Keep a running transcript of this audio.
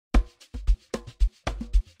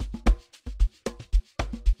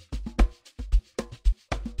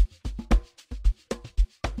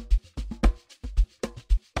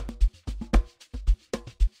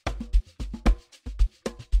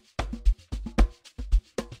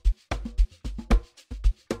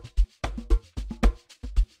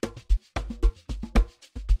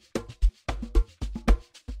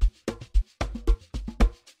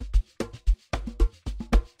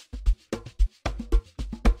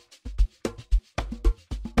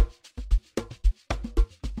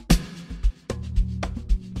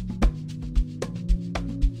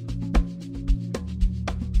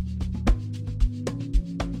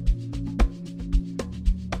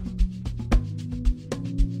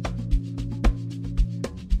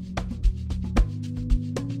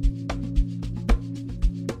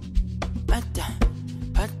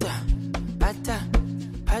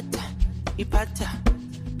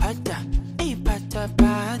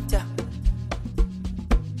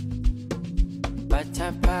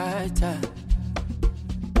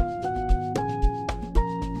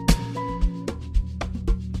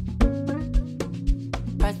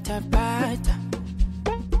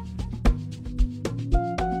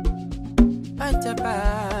ipata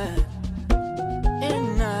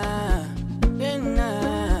ena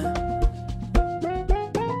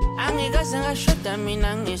angikaze ngashoda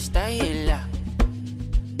mina ngestayela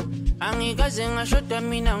angikaze ngashoda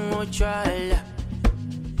mina ngotshwala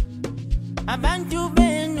abantu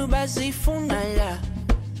benu bazifuna la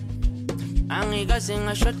angikaze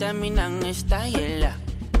ngashoda mina ngestayela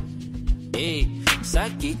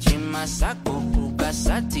sagijima saguguka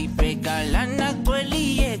sathi bhekalana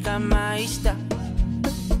kweliyeka maista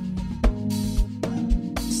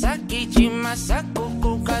sagijima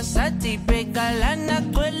saguguka sathi bhekalana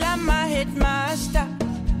kwelama headmaster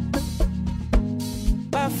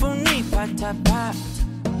bafuni patapata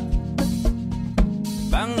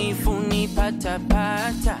bangifuni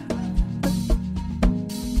patapata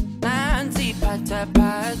nansi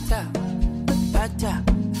patapata pata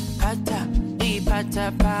pata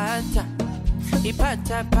ipata pata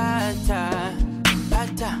ipata pata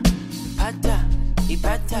pata pata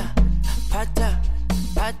ipata pata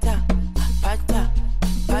pata pata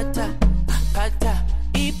pata pata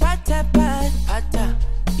ipata pata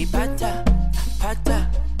ipata pata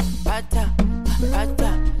pata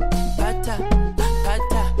pata pata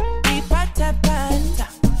pata ipata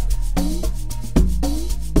pata.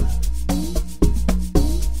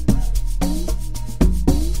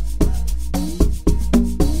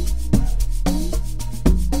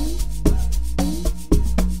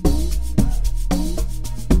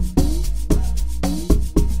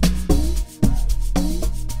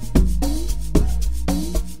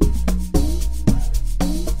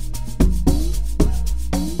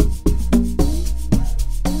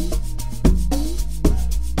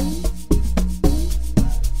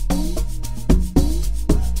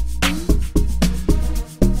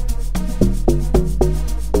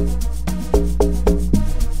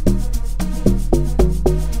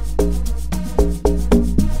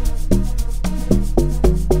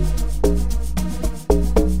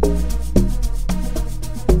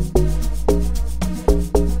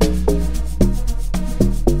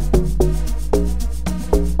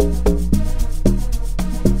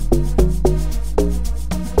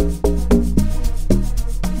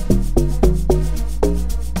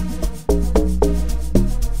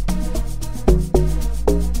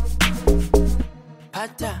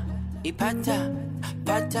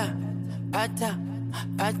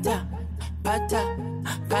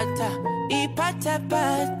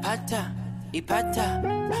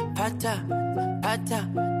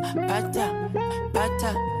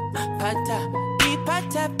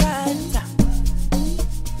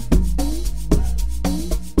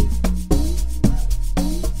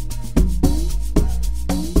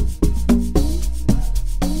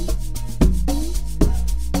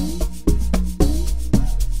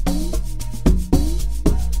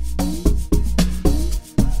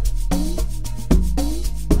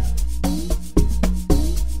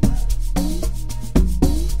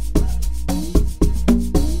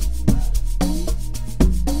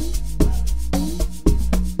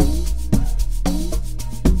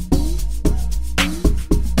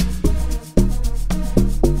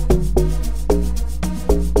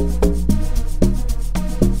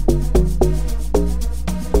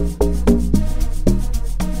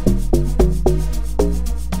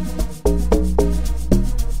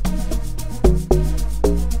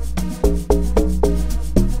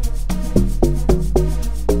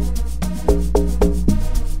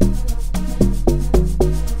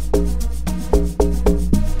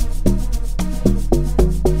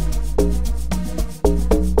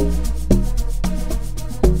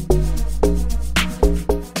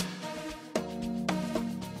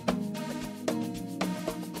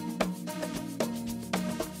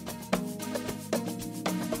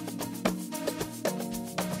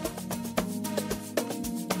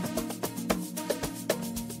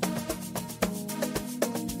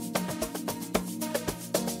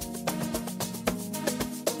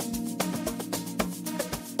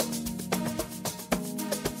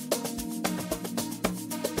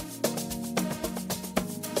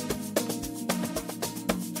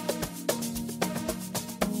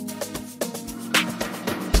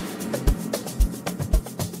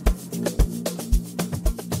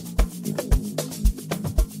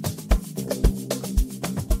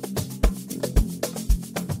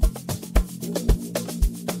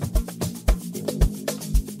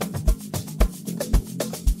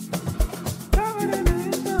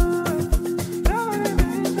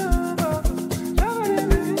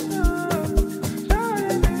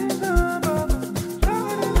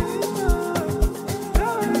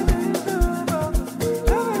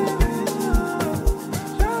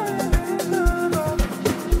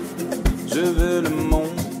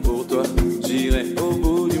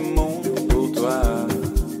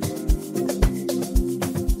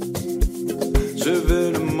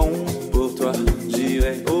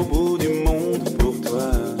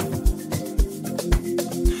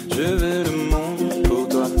 Je veux le monde pour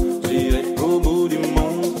toi, j'irai au bout du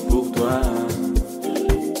monde pour toi.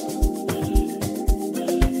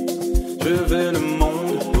 Je veux le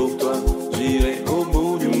monde pour toi, j'irai au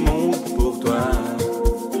bout du monde pour toi.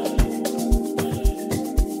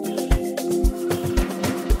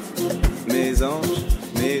 Mes anges,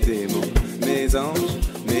 mes démons, mes anges,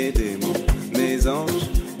 mes démons, mes anges,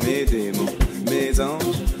 mes démons, mes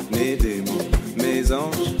anges, mes démons, mes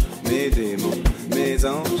anges, mes démons, mes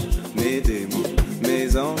anges, mes démons,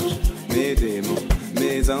 mes anges, mes démons,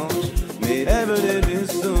 mes anges, mes ever they been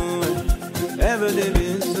so, ever they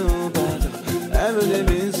been so bad, ever they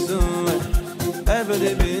been so, ever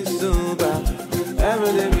they been so bad,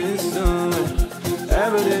 ever they been so,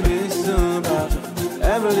 ever they been so bad,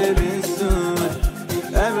 ever they been so,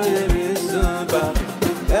 ever they been so bad,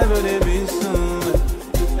 ever they been so,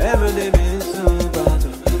 ever they been so bad,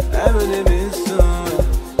 ever they been so,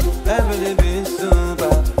 ever they been so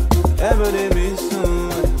bad, ever they been so,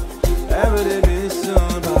 ever they been so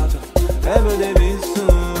bad, ever they been so,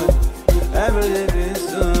 ever they been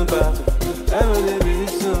so bad, ever they been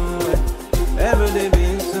so, ever they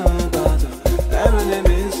been so bad, ever they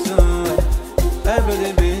been so, ever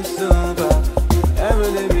they been so bad, ever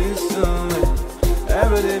they been so,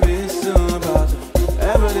 ever they been so bad,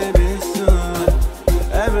 ever they been so,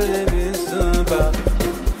 ever they been so bad.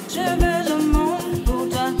 Je veux le monde pour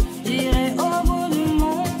toi, j'irai au bout du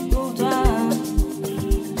monde pour toi.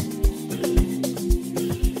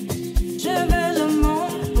 Je veux le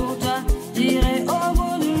monde pour toi, j'irai au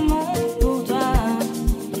bout du monde pour toi.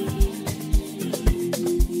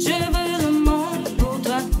 Je veux le monde pour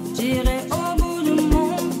toi, j'irai au bout du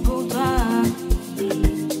monde pour toi.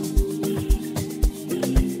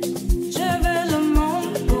 Je veux le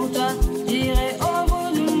monde pour toi, j'irai au bout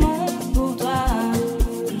du monde pour toi.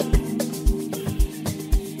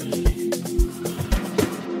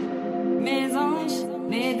 Mes anges,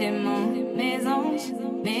 mes démons, mes anges,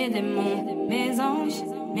 mes démons, mes anges,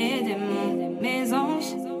 mes démons, mes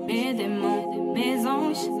anges, mes démons, mes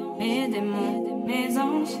anges, mes démons, mes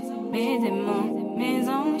anges, mes démons, mes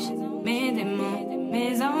anges, mes démons,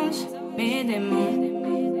 mes anges, mes démons.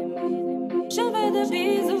 Je veux de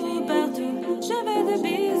bisous partout, je veux de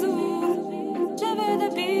bisous, je veux de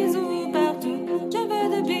bisous partout, je veux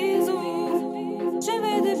de bisous, je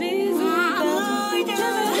veux de bisous partout, je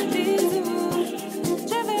veux de bisous,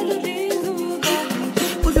 je veux de bisous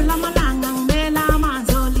partout. Udula malanga ngumela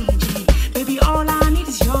manzoliji. Baby, all I need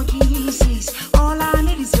is your kisses. All I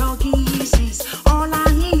need is your kisses. All I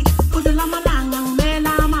need. Udula malanga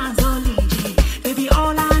ngumela manzoliji. Baby,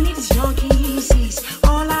 all I need is your kisses.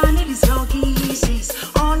 All I need is your kisses.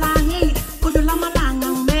 All I need. Udula malanga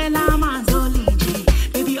ngumela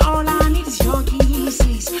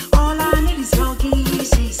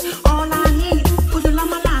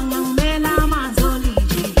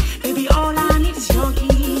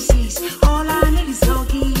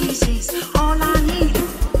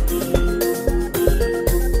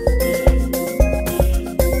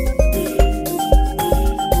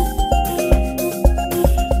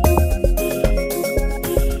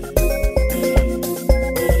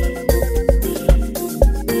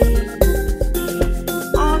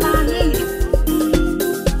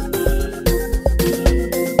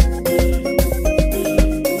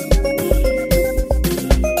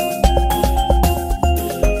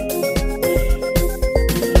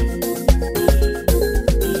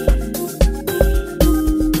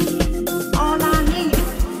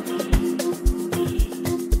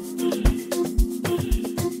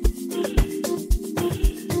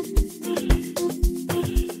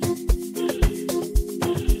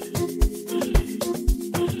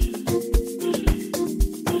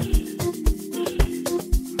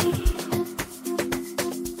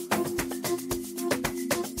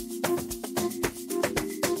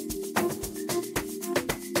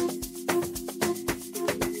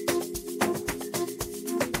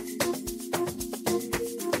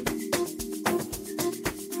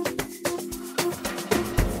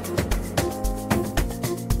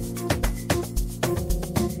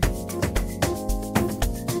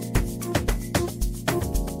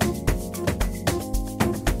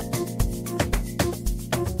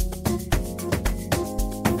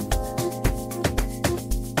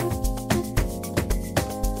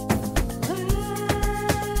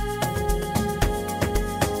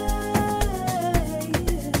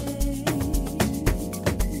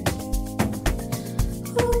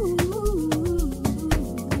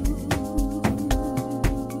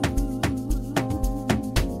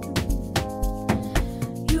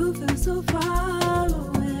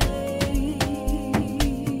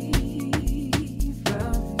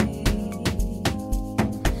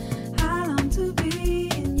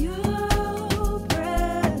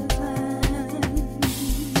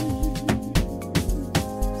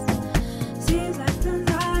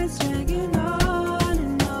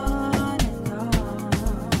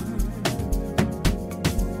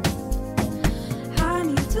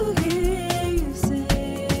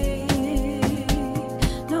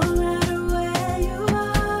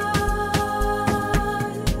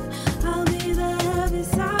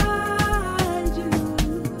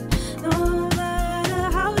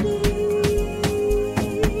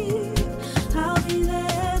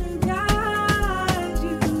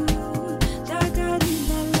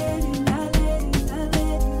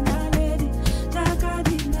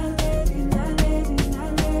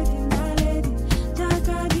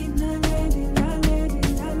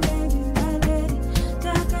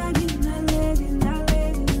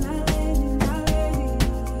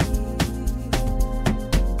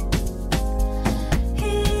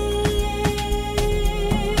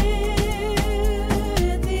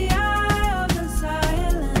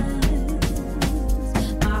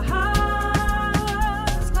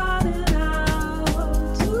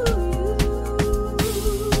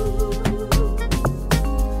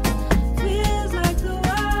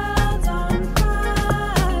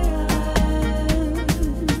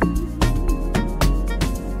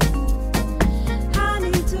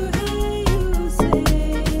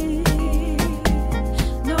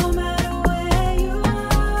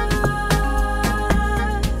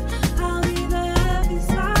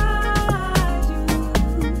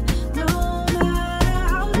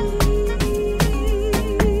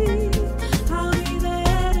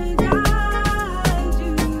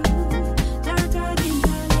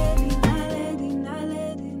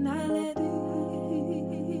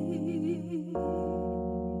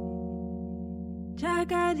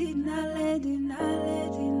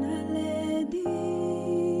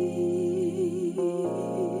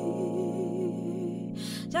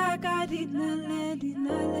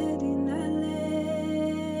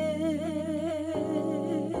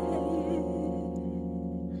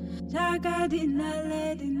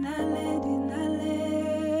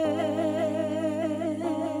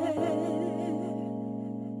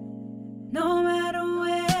No matter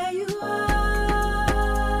where you are,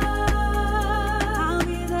 I'll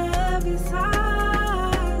be there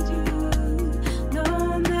beside you.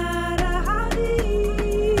 No matter how deep,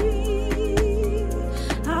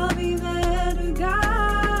 I'll be there to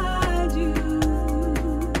guide you.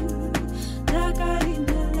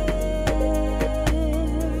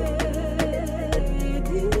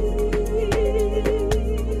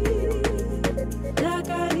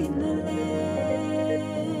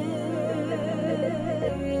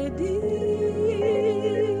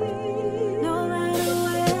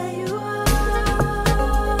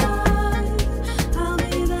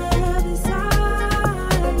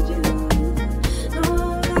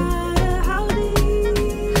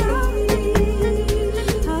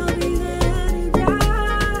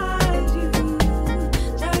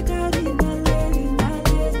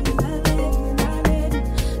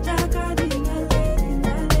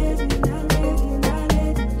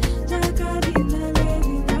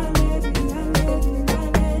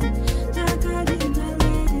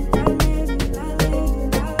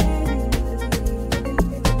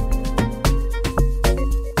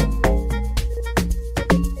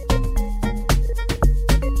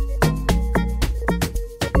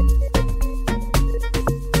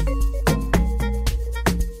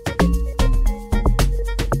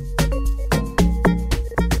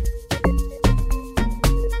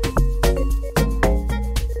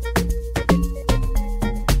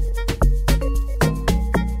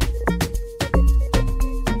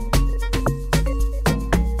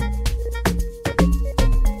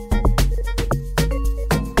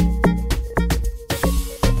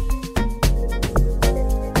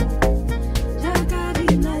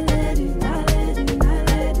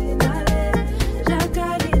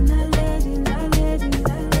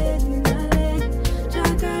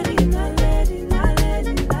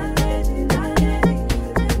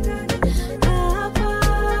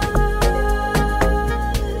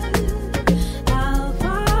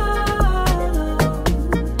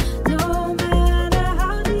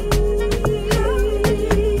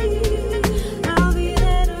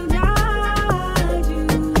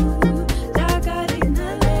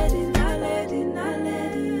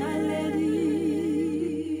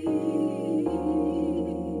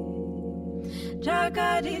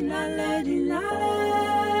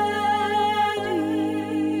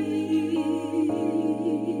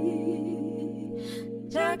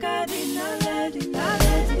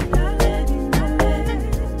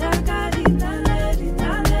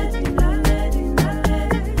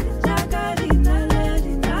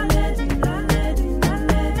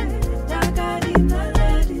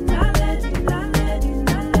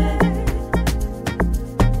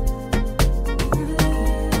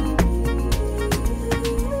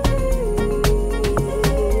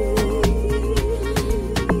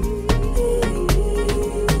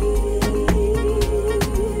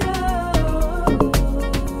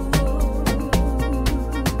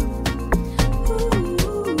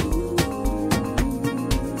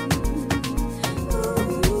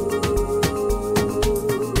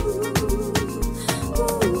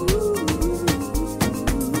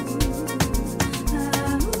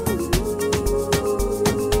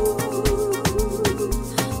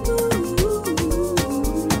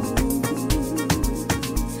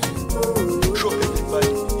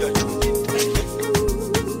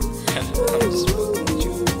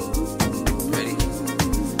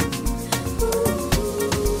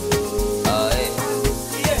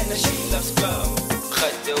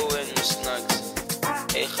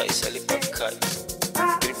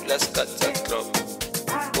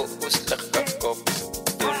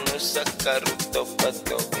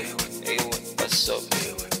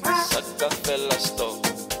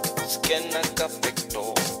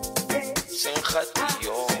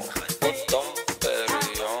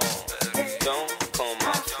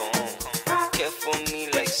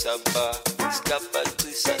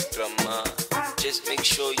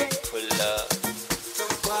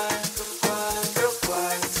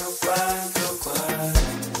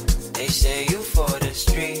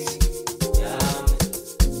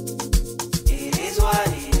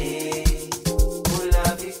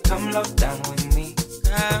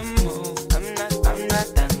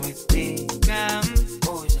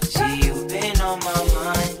 See you been on my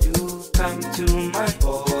mind. You come to my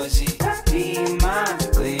pause.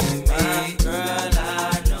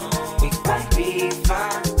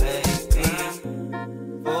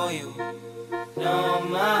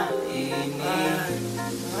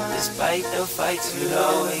 you'll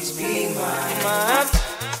always be mine.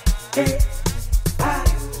 You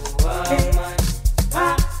are mine.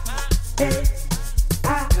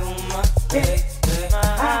 You're my baby.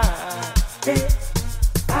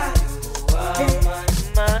 You are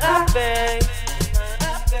my baby.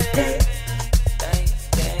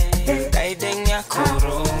 Dating ya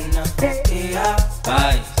corona. Yeah,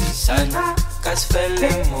 bye, sana. Kas felle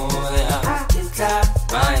moya. Kitla,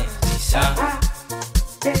 bye, sana.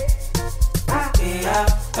 Yeah,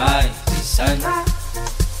 bye, sana.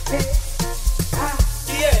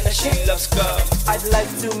 Yeah, she loves God. I'd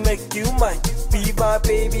like to make you mine. Be my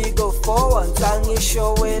baby, go forward. Tangi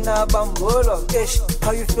showing a bambolo. Ish,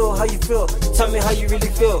 how you feel, how you feel? Tell me how you really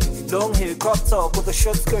feel. Long hair, crop top with a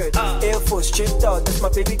short skirt. Air Force, chipped out, that's my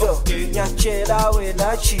baby girl. Nyachera we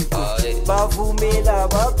na chico. Bavu me la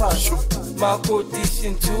bapasho.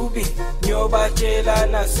 Makotisin to be. Nyoba chela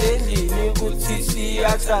na sendi. Nibutisi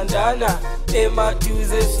atandana. Ema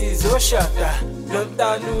tuze sizoshata.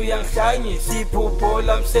 Lontanu yang hlangi.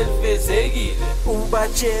 Sipopola mselvezegi.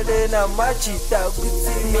 Ubachele na machita.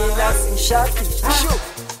 Kuti mina sinshati. Shoot.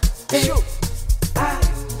 Shoot.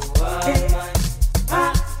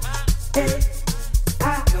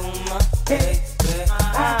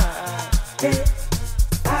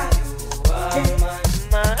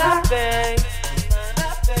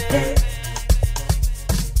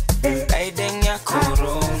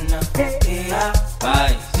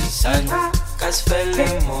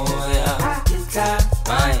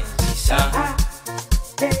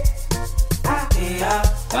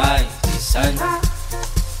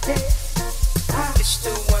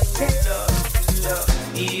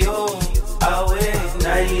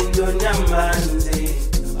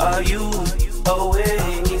 Are you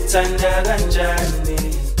away?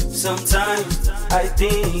 Sometimes I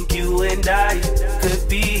think you and I could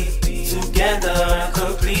be together,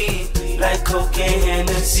 complete, like cocaine and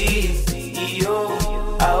the sea. Yo,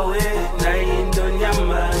 awe na indonya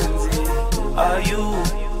manzi. Are you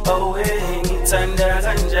away? Nitanda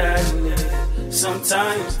ganjani.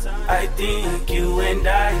 Sometimes I think you and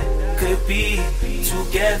I could be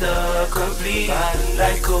together, complete,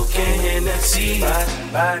 like cocaine and the sea.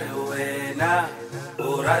 Baruena,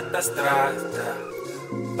 urata strata.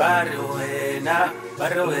 Baruena,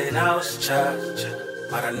 oschacha.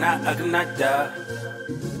 Marana agnada.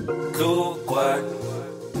 Kukwan.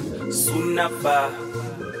 Sunapa.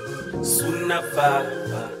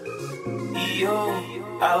 Iyo,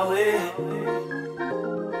 awe.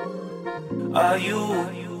 Are you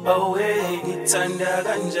away? Nitanda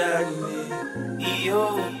ganjani. Iyo,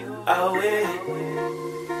 awe.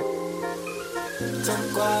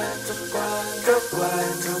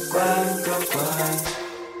 Tukwan.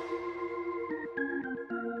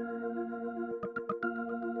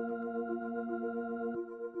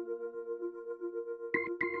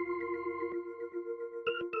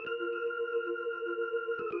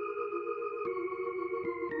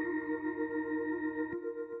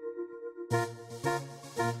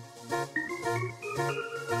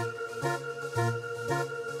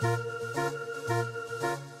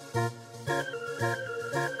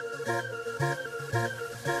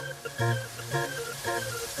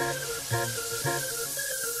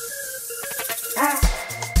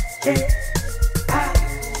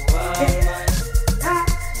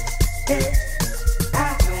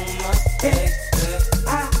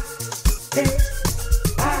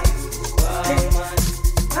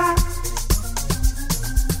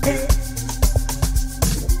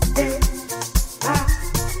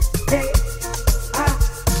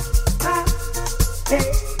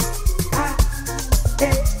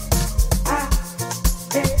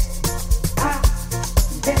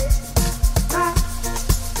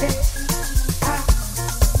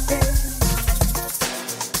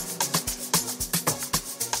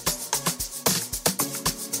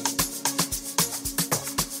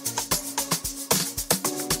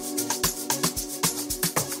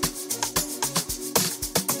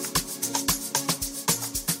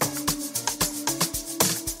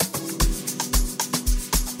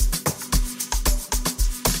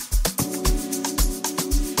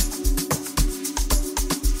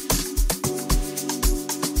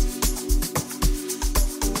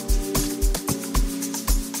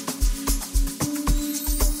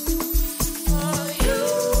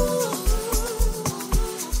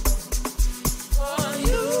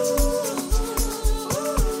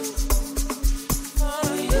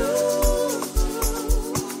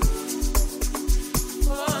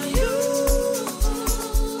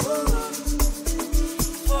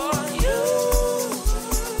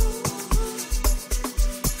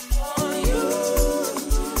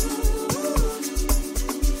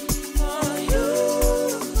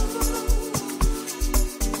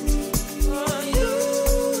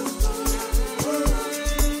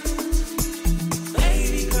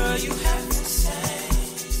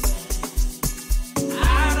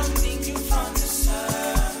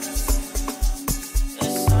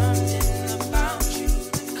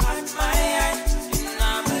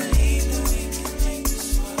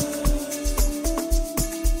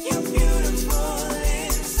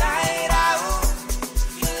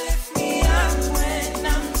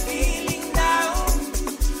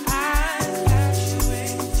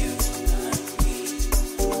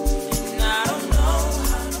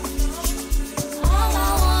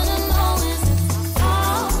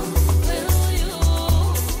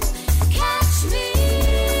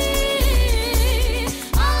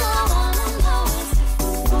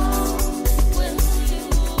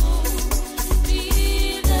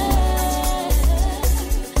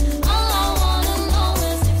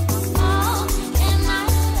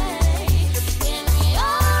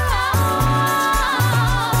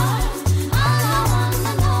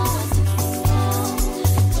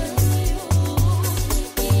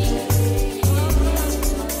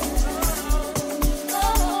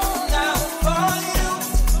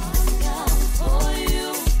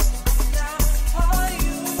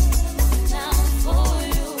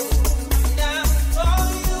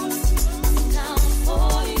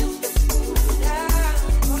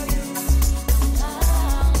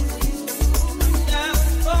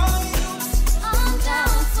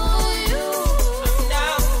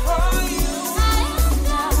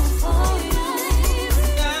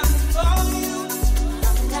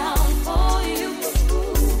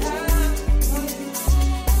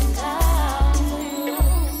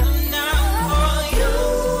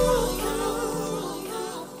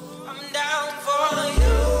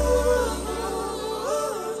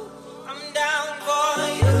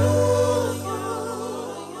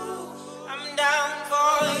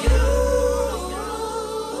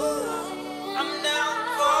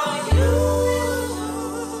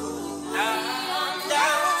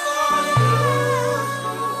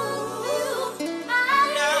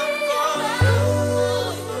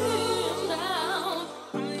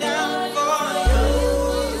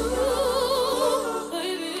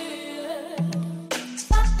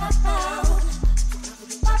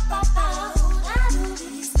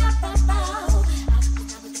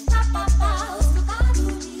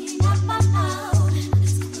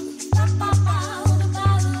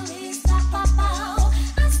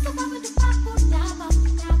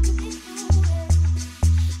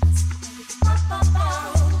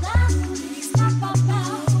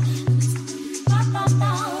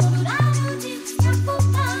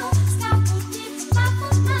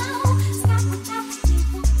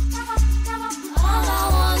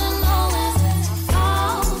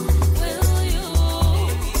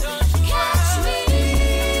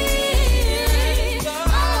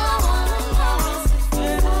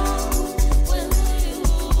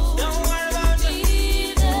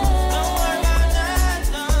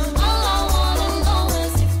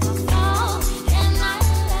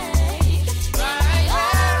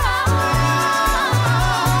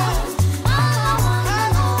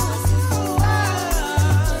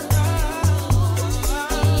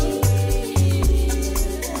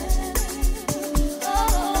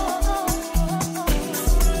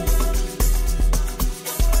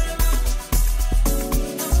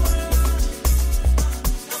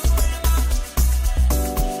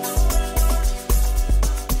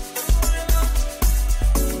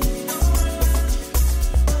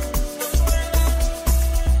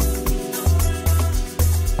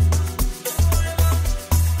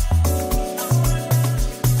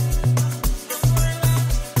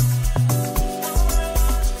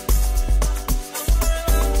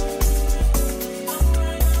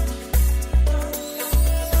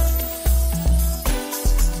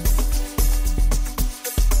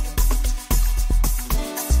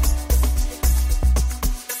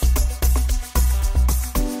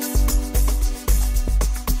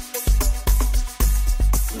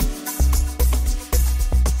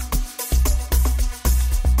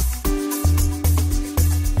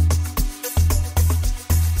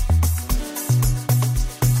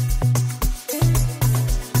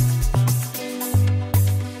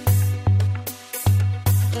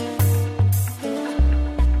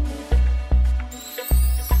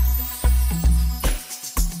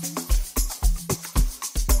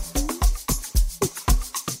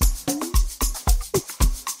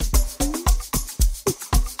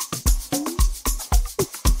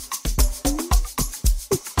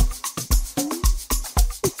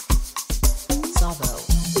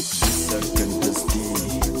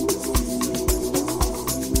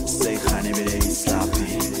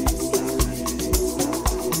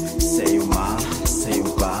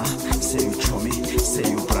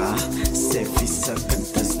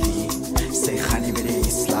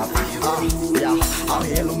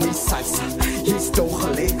 size. Jy's toch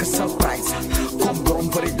gelijk 'n surprise. Kom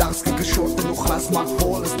brom vir die dag, skink 'n short en nog glas maak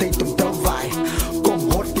vol, is tyd om te waai.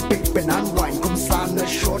 Kom hort die pip en unwind, kom slaan 'n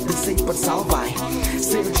short en sê per salvai.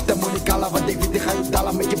 Sê wat jy te monikala, wat David die ga jou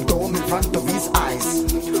dala met je dom in front of his eyes.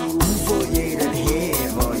 Hoe wil jy dit hee?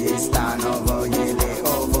 Wil jy staan of wil jy lê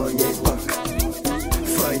of wil jy buk?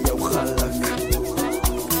 Vir jou geluk.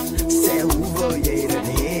 Sê hoe wil jy dit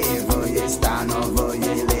hee? Wil jy staan of wil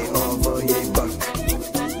jy lê of wil jy buk?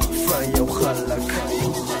 Vir jou geluk.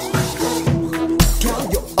 Tell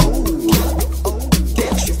your own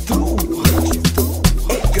that you through.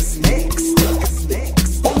 Ek is next.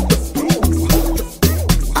 On the blue.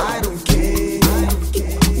 I don't care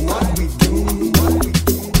what we do.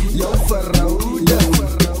 Jou verroude.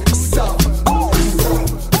 So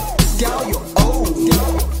tell your own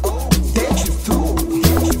that you through.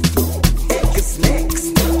 Ek is next.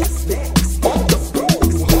 On the blue.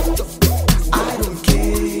 I don't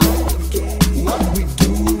care what we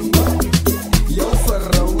do. Jou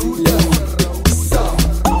verhouding, so.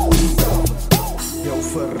 Jou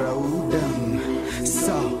verhouding,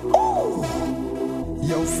 so.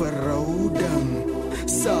 Jou verhouding,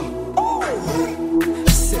 so.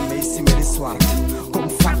 Sê my sê met die swart, kom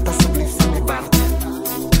vat asseblief van die baard.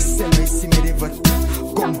 Sê my sê met die wit,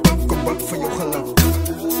 kom buk vir jou geluk.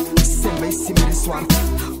 Sê my sê met die swart,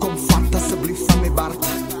 kom vat asseblief van die baard.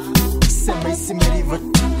 Sê my sê met die wit,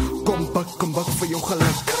 kom buk vir jou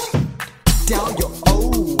geluk. Tell your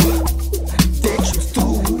own that you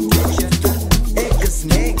through. Ek is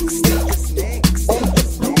next. On the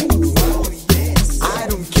blue. I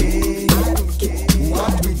don't care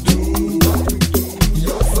what we do.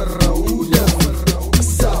 Jou verhouding,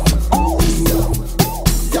 so.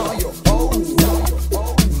 Tell your own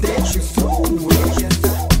that you through.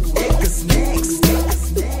 Ek is next.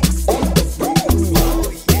 On the blue.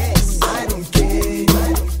 I don't care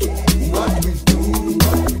what we do.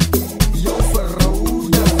 Jou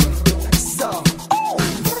verhouding, so.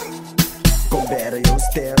 Kom bere jou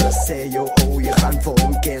sterren, sê jou je gaan vir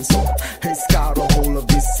hom cancel. Hy skaar al whole of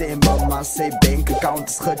December, maar sy bank account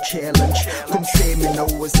is gechallenge. Kom sê my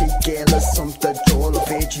nou is hy careless, om te jol of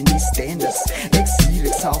het jy nie standards. Ek sier,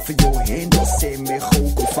 ek sal vir jou handle, sê my gauw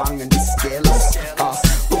kom vang in die scales.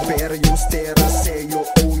 Kom bere jou sterren, sê jou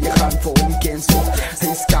je gaan vir hom cancel.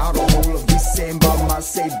 Hy skaar al whole of December, maar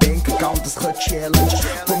sy bank account is gechallenge.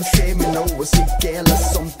 Kom sê my nou is hy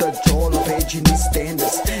careless, om te jol of het jy nie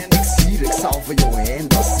standards. Ek sier, ek sal vir jou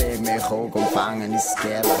handle, sê my gauw kom vang in die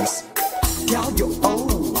scales. Tell your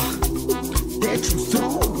own that you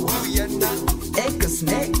through. Ek is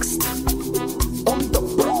next. On the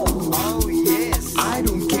broom. I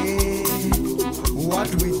don't care what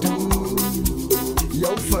we do.